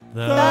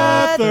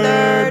The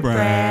third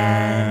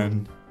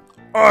brand.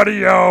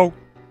 Audio.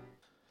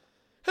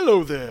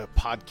 Hello there,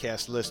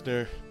 podcast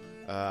listener.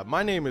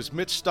 My name is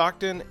Mitch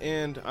Stockton,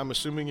 and I'm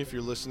assuming if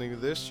you're listening to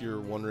this,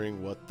 you're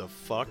wondering what the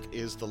fuck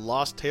is the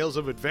Lost Tales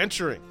of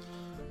Adventuring.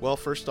 Well,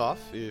 first off,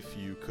 if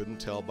you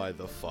couldn't tell by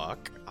the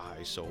fuck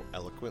I so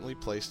eloquently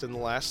placed in the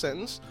last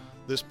sentence,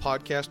 this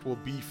podcast will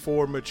be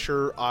for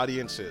mature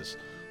audiences.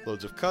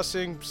 Loads of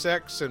cussing,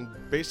 sex, and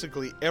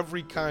basically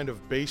every kind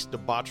of base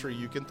debauchery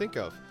you can think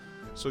of.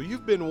 So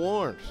you've been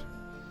warned.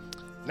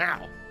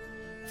 Now,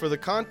 for the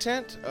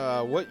content,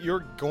 what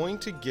you're going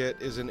to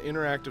get is an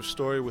interactive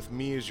story with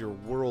me as your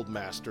world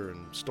master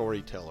and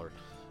storyteller.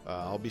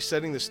 I'll be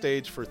setting the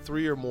stage for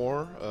 3 or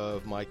more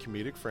of my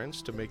comedic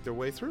friends to make their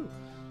way through,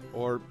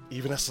 or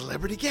even a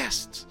celebrity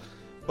guest.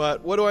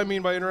 But what do I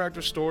mean by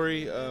interactive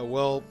story?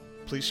 Well,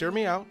 please hear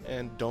me out,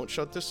 and don't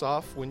shut this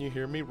off when you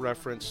hear me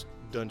reference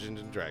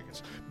Dungeons and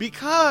Dragons.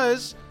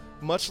 Because,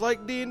 much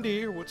like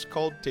D&D, or what's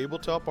called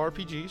tabletop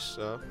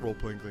RPGs,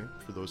 role-playing game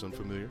for those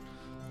unfamiliar,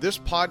 this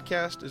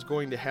podcast is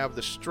going to have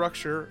the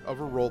structure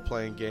of a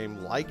role-playing game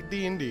like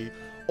D&D,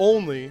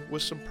 only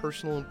with some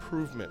personal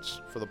improvements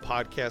for the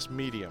podcast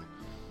medium.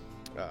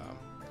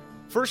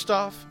 First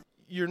off,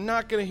 you're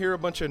not going to hear a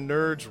bunch of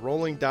nerds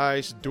rolling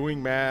dice,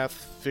 doing math,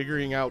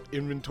 figuring out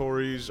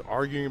inventories,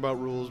 arguing about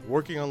rules,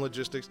 working on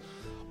logistics.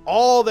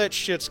 All that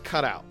shit's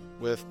cut out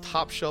with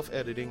top-shelf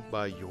editing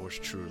by yours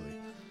truly.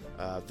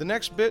 The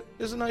next bit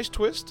is a nice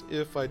twist,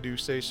 if I do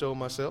say so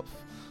myself.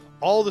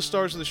 All the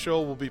stars of the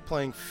show will be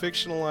playing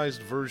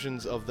fictionalized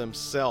versions of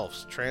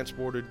themselves,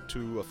 transported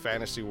to a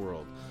fantasy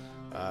world.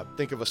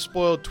 Think of a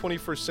spoiled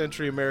 21st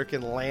century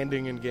American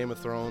landing in Game of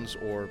Thrones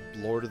or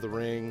Lord of the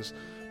Rings.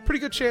 Pretty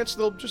good chance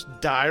they'll just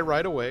die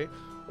right away,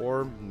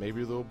 or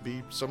maybe there'll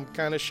be some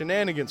kind of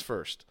shenanigans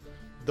first.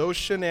 Those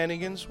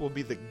shenanigans will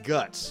be the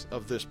guts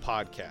of this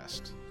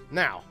podcast.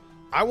 Now,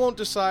 I won't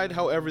decide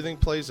how everything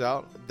plays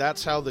out.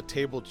 That's how the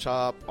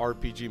tabletop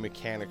RPG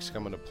mechanics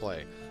come into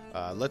play.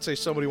 Let's say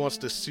somebody wants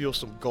to steal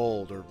some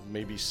gold, or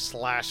maybe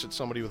slash at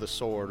somebody with a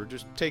sword, or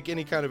just take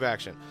any kind of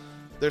action.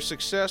 Their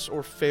success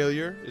or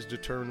failure is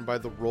determined by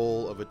the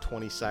roll of a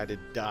 20-sided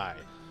die.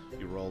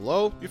 You roll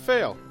low, you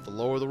fail. The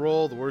lower the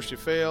roll, the worse you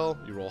fail.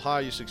 You roll high,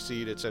 you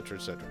succeed, etc.,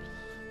 etc.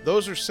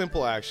 Those are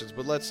simple actions,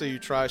 but let's say you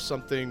try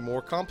something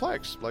more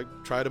complex, like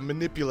try to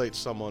manipulate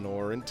someone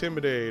or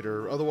intimidate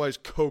or otherwise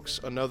coax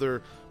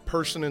another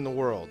person in the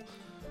world.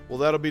 Well,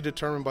 that'll be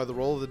determined by the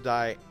roll of the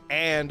die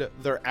and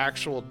their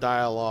actual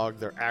dialogue,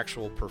 their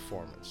actual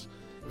performance.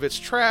 If it's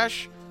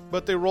trash,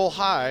 but they roll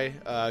high,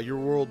 your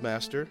world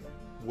master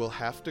will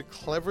have to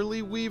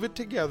cleverly weave it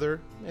together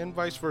and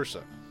vice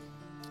versa.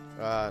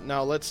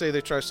 Now, let's say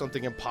they try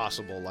something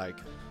impossible, like,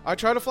 I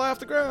try to fly off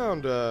the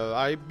ground,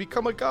 I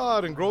become a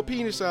god and grow a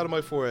penis out of my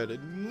forehead.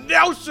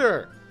 No,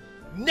 sir!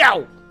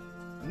 No!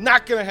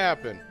 Not gonna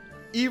happen.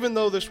 Even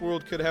though this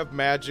world could have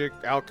magic,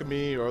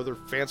 alchemy, or other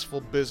fanciful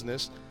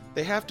business,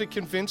 they have to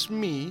convince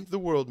me, the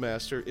world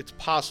master, it's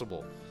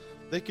possible.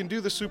 They can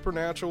do the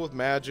supernatural with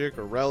magic,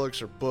 or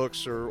relics, or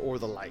books, or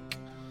the like.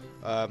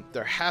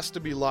 There has to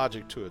be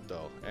logic to it,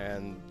 though,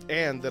 and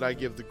that I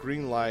give the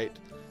green light,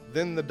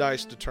 then the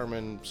dice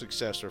determine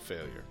success or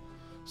failure.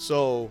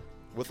 So,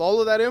 with all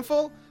of that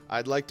info,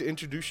 I'd like to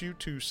introduce you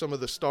to some of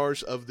the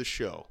stars of the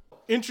show.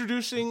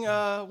 Introducing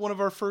one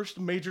of our first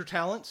major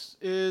talents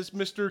is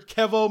Mr.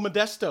 Kevo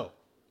Modesto.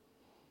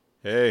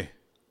 Hey,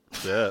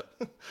 what's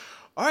up?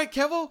 All right,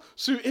 Kevo,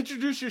 so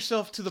introduce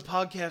yourself to the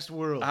podcast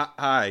world.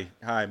 Hi,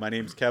 my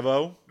name's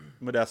Kevo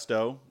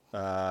Modesto.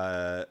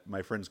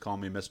 My friends call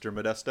me Mr.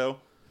 Modesto.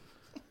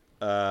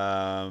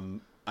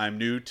 I'm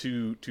new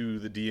to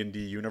the D&D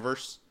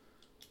universe.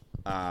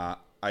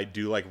 I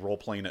do like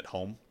role-playing at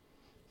home.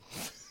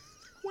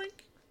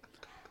 Wink.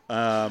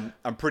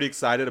 I'm pretty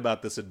excited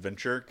about this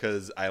adventure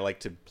because I like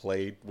to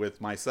play with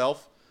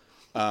myself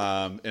in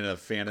a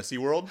fantasy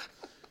world.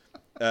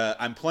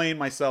 I'm playing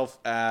myself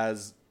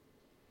as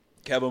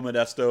Kevo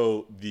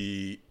Modesto,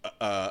 the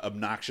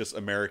obnoxious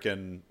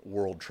American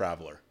world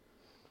traveler.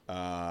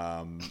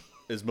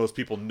 As most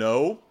people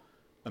know,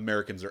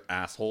 Americans are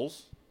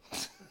assholes.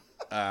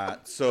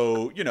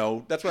 So,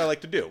 that's what I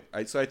like to do.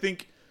 So I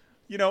think,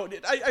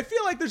 I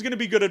feel like there's going to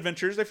be good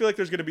adventures. I feel like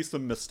there's going to be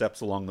some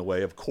missteps along the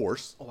way, of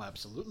course. Oh,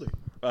 absolutely.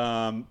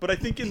 But I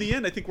think in the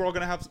end, I think we're all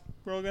going to have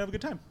a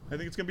good time. I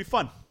think it's going to be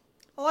fun.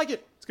 I like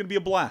it. It's going to be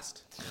a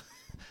blast.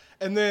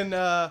 And then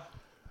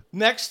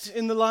next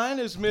in the line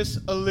is Miss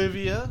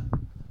Olivia,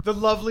 the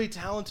lovely,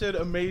 talented,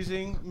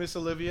 amazing Miss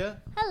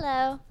Olivia.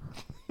 Hello.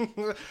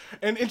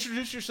 And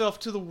introduce yourself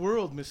to the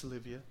world, Miss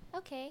Olivia.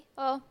 Okay.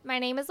 Well, my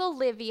name is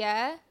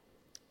Olivia.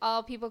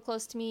 All people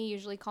close to me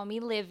usually call me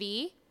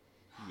Livy.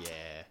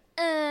 Yeah.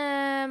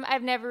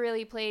 I've never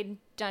really played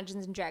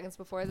Dungeons and Dragons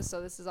before,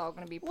 so this is all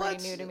going to be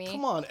pretty new to me.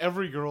 Come on,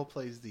 every girl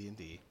plays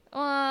D&D.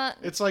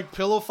 It's like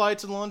pillow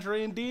fights and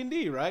lingerie in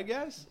D&D, right,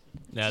 guys?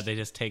 No, they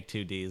just take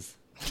 2 Ds.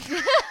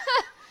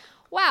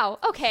 Wow,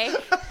 okay.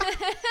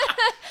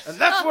 And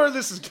that's where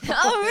this is going.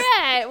 All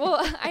right. Well,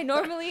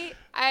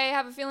 I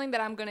have a feeling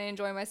that I'm going to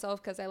enjoy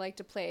myself because I like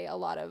to play a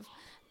lot of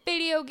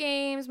video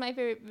games. My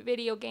favorite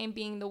video game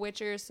being The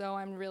Witcher, so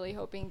I'm really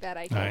hoping that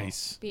I can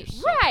Nice. be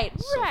So right.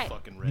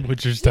 fucking ready.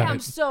 Witcher's Yeah, time. I'm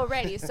so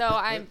ready. So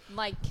I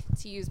like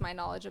to use my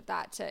knowledge of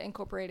that to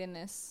incorporate in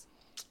this.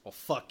 Well,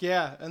 fuck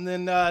yeah. And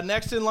then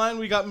next in line,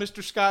 we got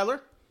Mr.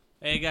 Skyler.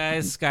 Hey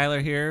guys,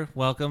 Skyler here.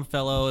 Welcome,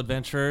 fellow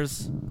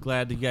adventurers.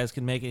 Glad that you guys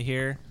can make it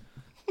here.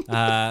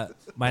 My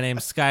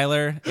name's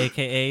Skyler,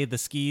 aka the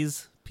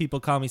Skis. People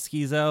call me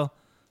Skizo.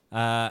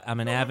 I'm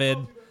an avid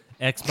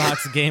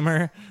Xbox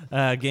gamer.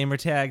 Gamer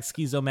tag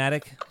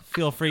Skizomatic.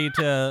 Feel free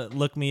to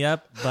look me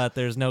up, but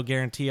there's no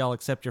guarantee I'll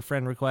accept your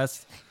friend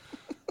request.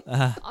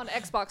 On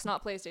Xbox,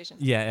 not PlayStation.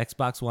 Yeah,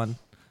 Xbox One.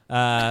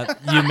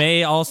 You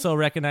may also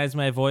recognize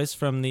my voice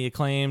from the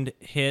acclaimed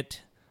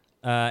hit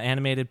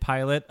animated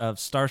pilot of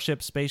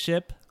Starship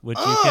Spaceship, which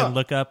you can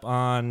look up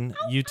on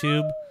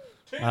YouTube.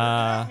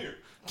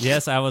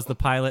 Yes, I was the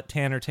pilot,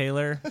 Tanner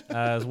Taylor,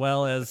 as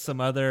well as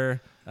some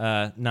other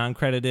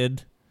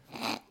non-credited,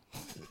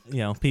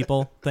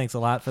 people. Thanks a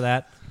lot for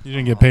that. You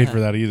didn't get paid for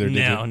that either, did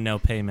you? No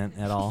payment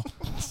at all.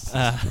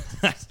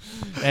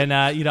 And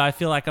I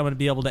feel like I'm going to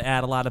be able to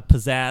add a lot of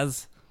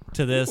pizzazz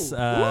to this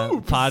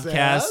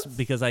podcast pizzazz?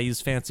 because I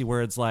use fancy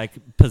words like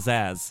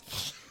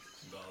pizzazz.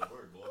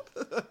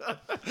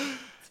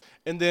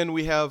 And then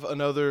we have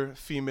another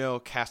female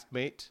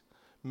castmate,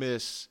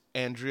 Miss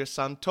Andrea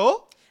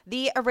Santo.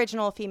 The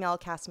original female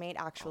castmate,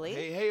 actually.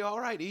 Hey, all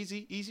right,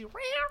 easy.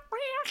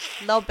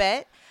 A little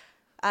bit.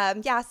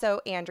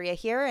 So Andrea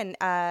here, and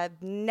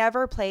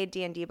never played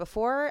D&D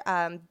before.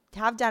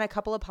 Have done a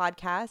couple of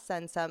podcasts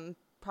and some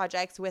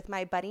projects with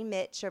my buddy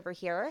Mitch over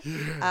here.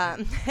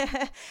 And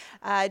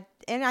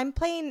I'm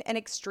playing an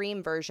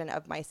extreme version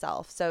of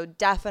myself. So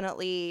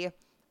definitely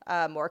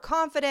more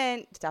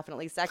confident,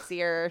 definitely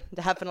sexier,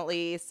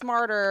 definitely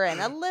smarter, and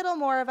a little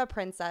more of a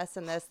princess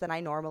in this than I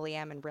normally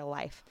am in real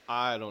life.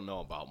 I don't know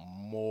about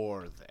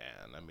more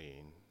than. I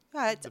mean,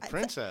 It's the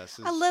princess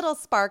is a little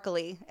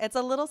sparkly. It's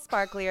a little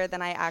sparklier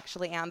than I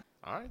actually am.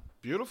 All right,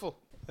 beautiful.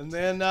 And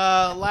then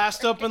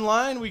last up in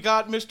line, we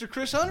got Mr.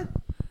 Chris Hunter.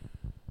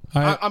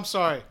 I'm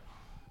sorry,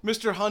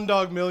 Mr.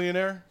 Hundawg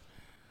Millionaire.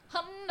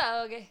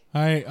 Hundawg.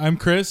 Hi, I'm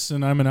Chris,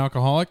 and I'm an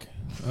alcoholic.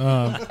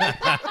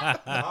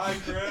 Hi,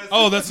 Chris.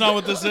 Oh, that's not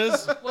what this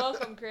is?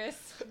 Welcome, Chris.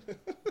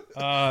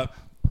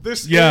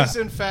 This Yeah. is,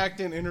 in fact,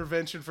 an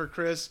intervention for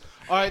Chris.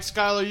 All right,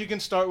 Skylar, you can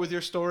start with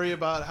your story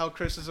about how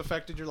Chris has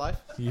affected your life.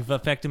 You've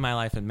affected my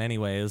life in many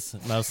ways.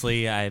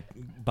 Mostly, I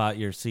bought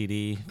your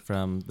CD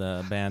from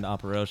the band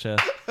Operosia.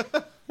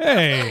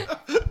 Hey.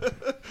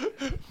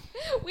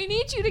 We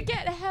need you to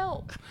get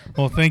help.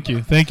 Well, thank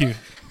you.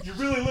 You're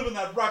really living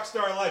that rock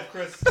star life,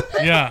 Chris.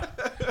 Yeah.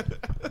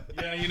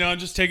 Yeah, I'm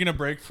just taking a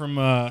break from,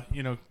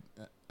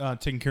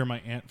 taking care of my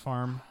ant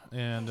farm,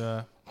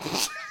 and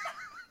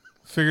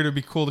figured it'd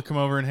be cool to come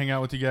over and hang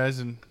out with you guys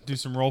and do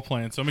some role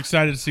playing. So I'm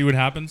excited to see what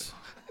happens.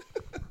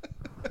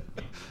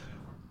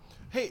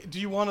 Hey, do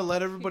you want to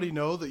let everybody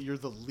know that you're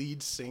the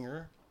lead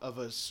singer of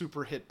a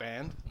super hit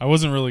band? I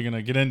wasn't really going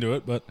to get into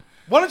it, but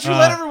Why don't you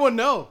let everyone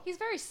know? He's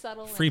very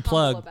subtle and Free humble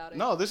plug. about it.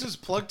 No, this is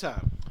plug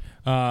time.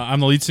 I'm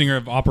the lead singer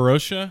of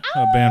Operosia,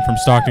 a band from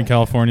Stockton,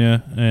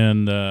 California,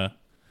 and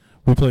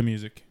we play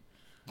music.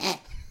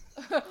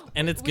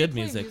 And it's We good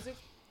play music.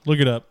 Look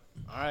it up.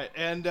 All right,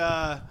 and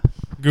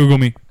Google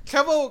me.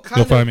 Kevo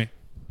You'll find me.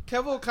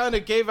 kind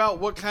of gave out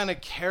what kind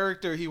of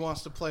character he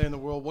wants to play in the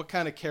world. What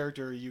kind of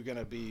character are you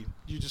gonna be?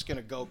 You just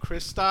gonna go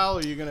Chris style, or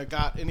are you gonna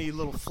got any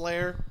little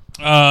flair?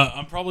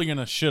 I'm probably going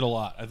to shit a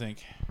lot, I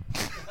think.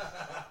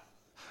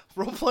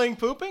 Role playing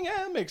pooping? Yeah,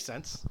 that makes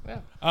sense. Yeah.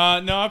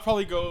 No, I'd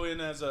probably go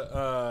in as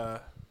a,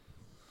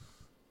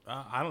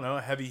 I don't know,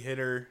 a heavy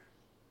hitter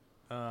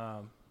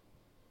kind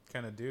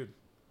of dude.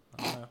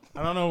 I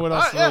don't know what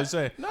else to really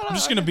say. No, I'm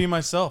just going to be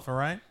myself, all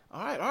right?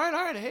 All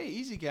right. Hey,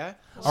 easy guy.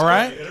 All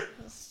right?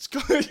 It's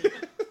good.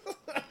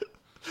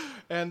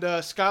 And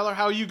Skylar,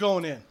 how are you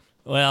going in?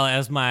 Well,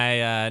 as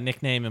my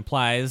nickname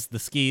implies, the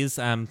Skis,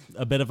 I'm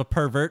a bit of a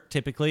pervert,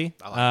 typically.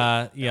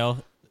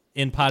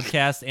 In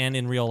podcast and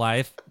in real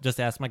life. Just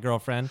ask my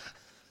girlfriend.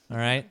 All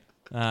right?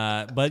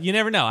 But you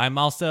never know. I'm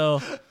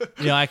also,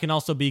 I can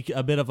also be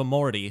a bit of a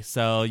Morty.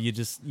 So you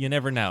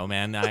never know,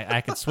 man.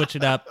 I could switch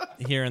it up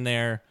here and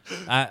there.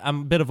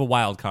 I'm a bit of a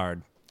wild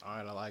card. All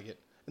right, I like it.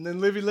 And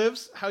then Livy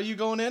Lives, how you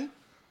going in?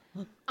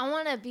 I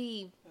want to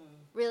be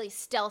really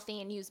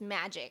stealthy and use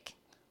magic.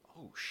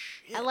 Oh,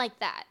 shit. I like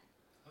that.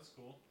 That's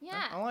cool.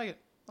 Yeah. I like it.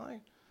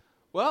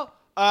 Well,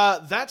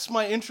 that's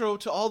my intro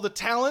to all the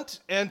talent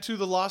and to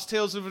the Lost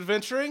Tales of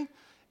Adventuring.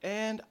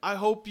 And I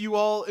hope you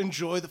all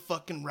enjoy the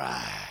fucking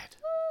ride.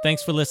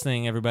 Thanks for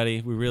listening,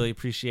 everybody. We really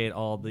appreciate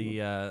all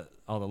the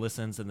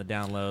listens and the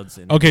downloads.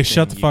 And Okay, everything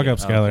shut the you fuck do. up,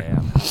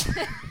 Skylar.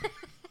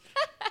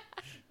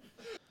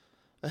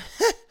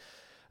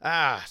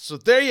 So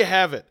there you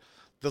have it.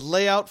 The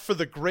layout for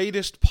the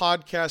greatest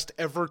podcast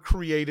ever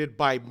created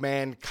by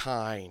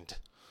mankind.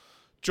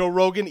 Joe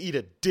Rogan, eat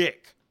a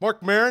dick.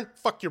 Mark Maron,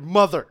 fuck your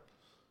mother.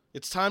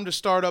 It's time to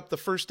start up the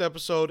first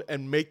episode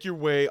and make your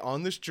way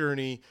on this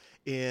journey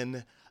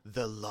in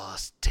the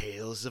Lost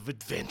Tales of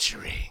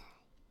Adventuring.